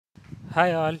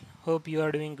Hi all, hope you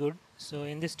are doing good. So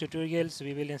in this tutorials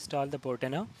we will install the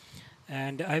Portainer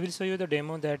and I will show you the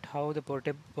demo that how the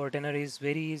Portainer is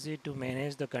very easy to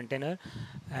manage the container,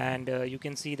 and you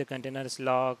can see the containers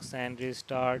locks and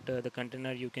restart the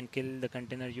container. You can kill the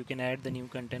container, you can add the new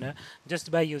container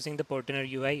just by using the Portainer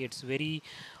UI. It's very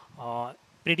uh,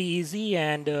 pretty easy,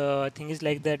 and thing is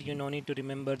like that you no need to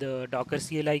remember the Docker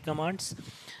CLI commands.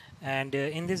 And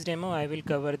in this demo I will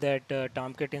cover that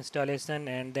tomcat installation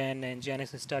and then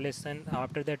nginx installation.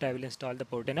 After that I will install the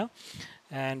Portainer,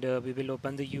 and we will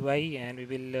open the UI and we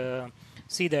will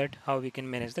see that how we can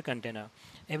manage the container.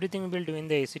 Everything we will do in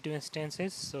the EC2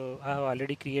 instances. So I have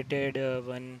already created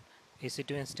one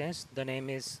EC2 instance. The name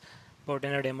is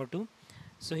Portainer demo 2.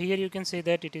 So here you can see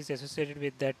that it is associated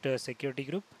with that security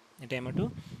group demo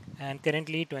 2, and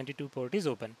currently 22 port is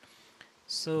open.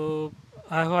 So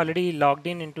I have already logged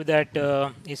in into that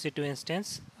EC2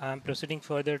 instance. I am proceeding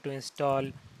further to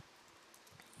install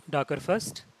Docker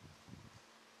first.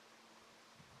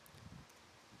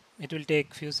 It will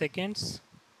take few seconds.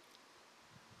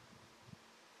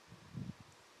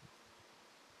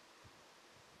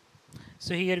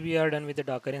 So here we are done with the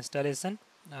Docker installation.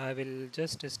 I will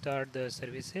just start the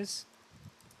services.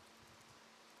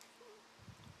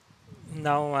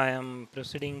 Now I am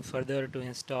proceeding further to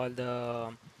install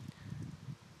the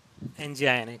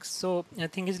nginx. So the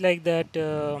thing is like that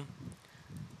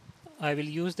I will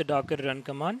use the docker run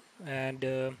command, and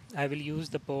I will use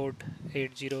the port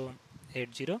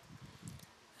 8080,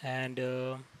 and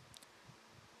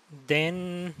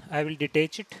then I will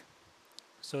detach it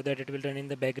so that it will run in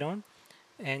the background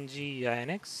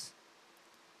nginx.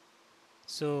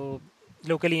 So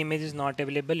locally image is not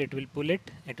available, it will pull it,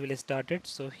 it will start it.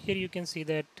 So here you can see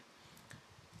that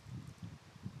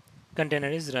container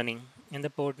is running in the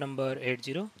port number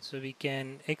 80, so we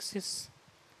can access.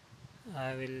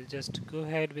 I will just go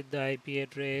ahead with the IP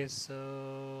address.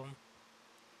 So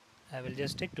I will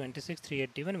just take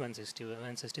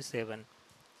 26.381.167.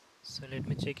 So let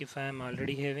me check if I am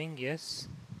already having. Yes,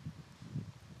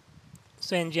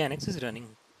 so nginx is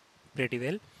running pretty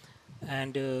well,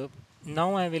 and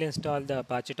now I will install the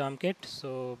Apache tomcat.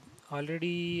 So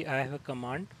already I have a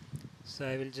command, so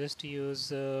I will just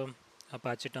use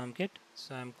Apache tomcat.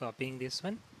 So I'm copying this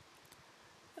one.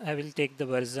 I will take the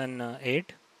version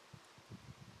 8,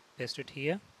 paste it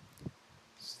here.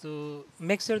 So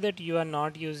make sure that you are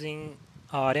not using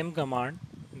rm command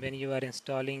when you are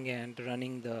installing and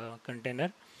running the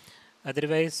container.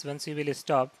 Otherwise, once you will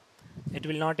stop, it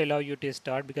will not allow you to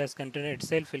start because container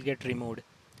itself will get removed.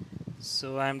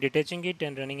 So I am detaching it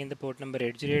and running in the port number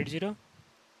 8080.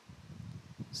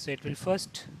 So it will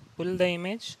first pull the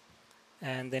image,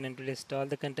 and then it will install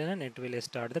the container and it will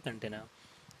start the container.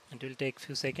 It will take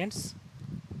few seconds.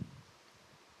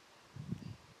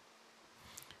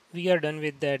 We are done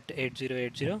with that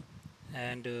 8080,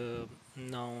 and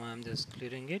now I'm just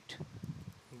clearing it.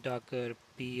 Docker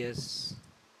ps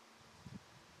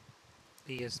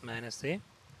minus a.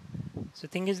 So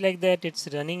thing is like that it's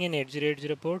running in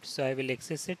 8080 port, so I will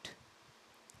access it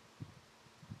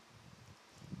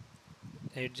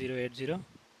 8080.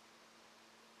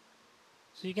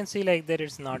 So you can see like that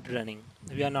it's not running.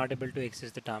 We are not able to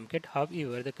access the tomcat.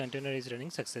 However, the container is running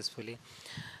successfully.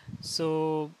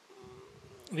 So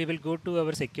we will go to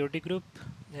our security group,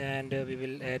 and we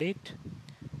will add it,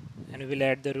 and we will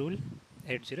add the rule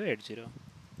 8080.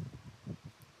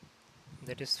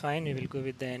 That is fine. We will go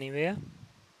with the anywhere.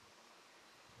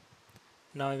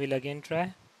 Now we will again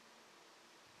try.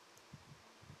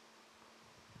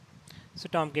 So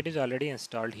tomcat is already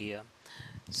installed here.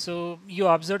 So you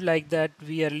observed like that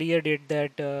we earlier did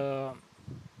that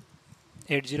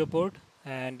 80 port,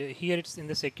 and here it's in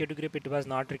the security group. It was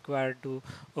not required to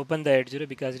open the 80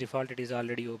 because default it is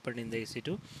already opened in the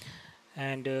EC2.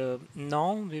 And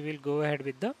now we will go ahead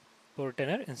with the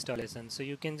Portainer installation. So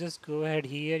you can just go ahead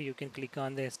here, you can click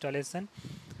on the installation,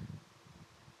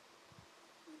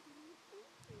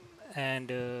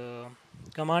 and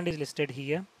command is listed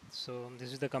here. So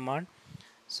this is the command.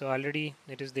 So already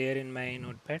it is there in my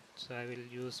notepad, so I will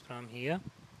use from here.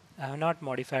 I have not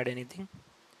modified anything.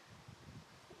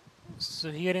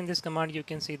 So here in this command you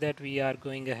can see that we are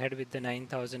going ahead with the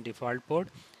 9000 default port,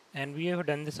 and we have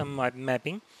done some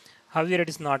mapping. However, it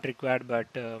is not required, but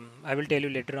I will tell you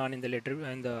later on in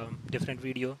the different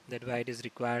video that why it is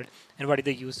required and what is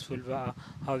the useful,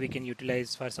 how we can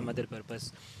utilize for some other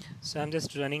purpose. So I'm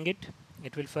just running it.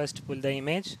 It will first pull the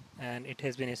image, and it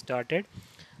has been started.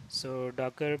 So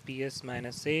docker ps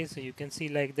minus a. So you can see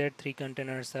like that 3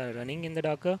 containers are running in the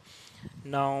docker.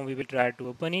 Now we will try to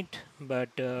open it, but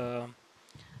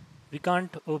we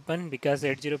can't open because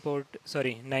 80 port,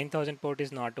 sorry, 9000 port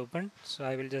is not open. So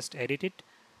I will just edit it.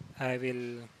 I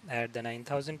will add the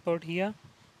 9000 port here,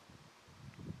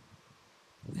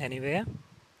 anywhere,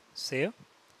 save,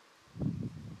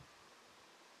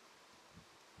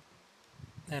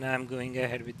 and I'm going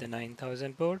ahead with the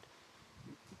 9000 port.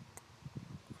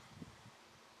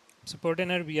 So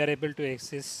Portainer we are able to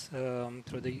access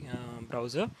through the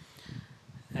browser,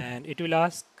 and it will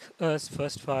ask us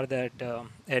first for that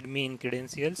admin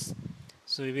credentials.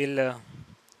 So we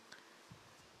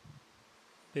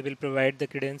will provide the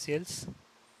credentials,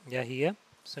 yeah, here.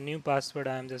 So new password,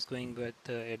 I am just going with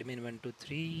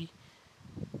admin1234,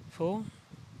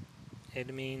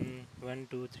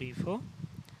 admin1234,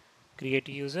 create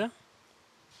user,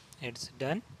 it's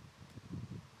done.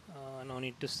 No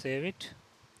need to save it,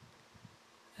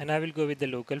 and I will go with the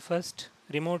local first.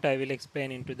 Remote I will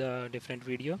explain into the different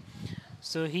video.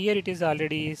 So here it is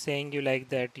already saying you like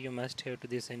that you must have to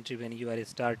this entry when you are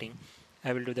starting.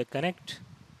 I will do the connect,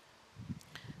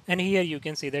 and here you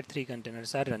can see that 3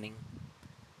 containers are running.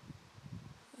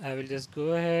 I will just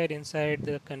go ahead inside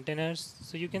the containers.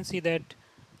 So you can see that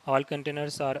all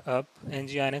containers are up.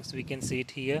 nginx, we can see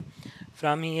it here.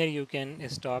 From here you can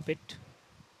stop it.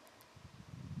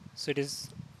 So it is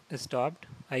stopped.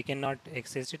 I cannot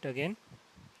access it again.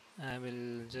 I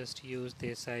will just use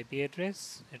this IP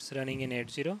address. It's running in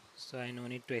 80, so I no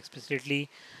need to explicitly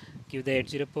give the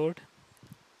 80 port.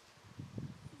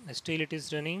 Still it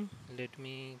is running. Let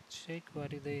me check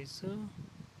what is the issue.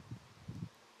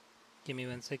 Give me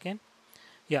 1 second.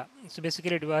 Yeah, so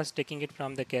basically it was taking it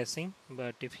from the caching,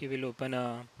 but if you will open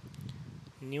a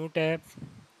new tab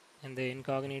in the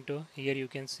incognito, here you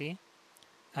can see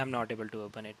I'm not able to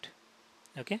open it.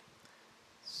 Okay,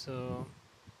 so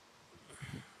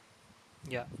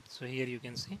yeah, so here you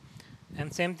can see,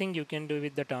 and same thing you can do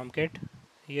with the tomcat.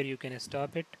 Here you can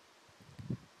stop it,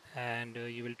 and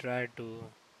you will try to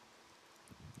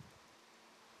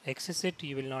access it.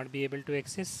 You will not be able to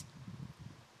access.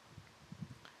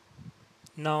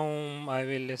 Now I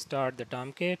will start the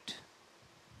tomcat.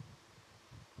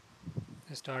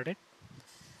 Start it,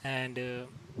 and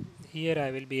here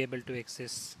I will be able to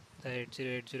access the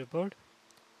 8080 port,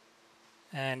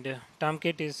 and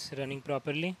tomcat is running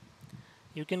properly.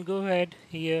 You can go ahead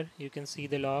here, you can see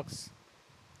the logs,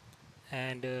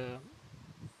 and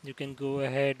you can go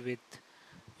ahead with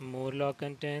more log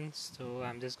contents. So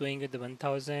I'm just going with the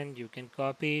 1000. You can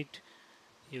copy it,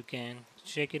 you can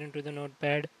check it into the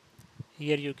notepad.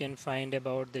 Here you can find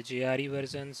about the JRE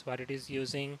versions, what it is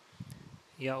using.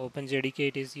 Yeah, OpenJDK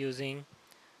it is using.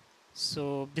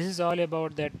 So this is all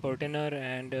about that Portainer,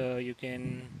 and you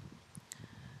can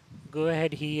go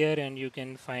ahead here and you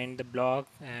can find the blog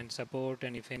and support,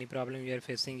 and if any problem you are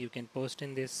facing you can post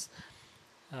in this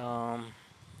um,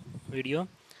 video.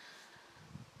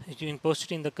 You can post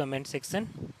it in the comment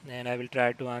section and I will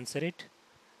try to answer it.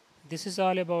 This is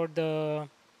all about the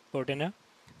Portainer.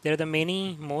 There are the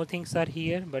many more things are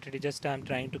here, but it is just I'm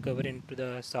trying to cover into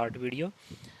the short video,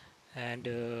 and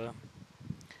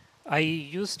I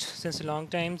used since a long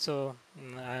time, so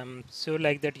I'm sure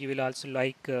like that you will also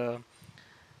like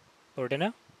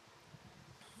Portainer,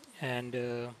 and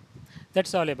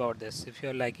that's all about this. If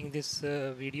you're liking this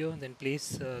video, then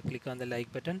please click on the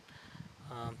like button.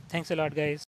 Thanks a lot,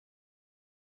 guys.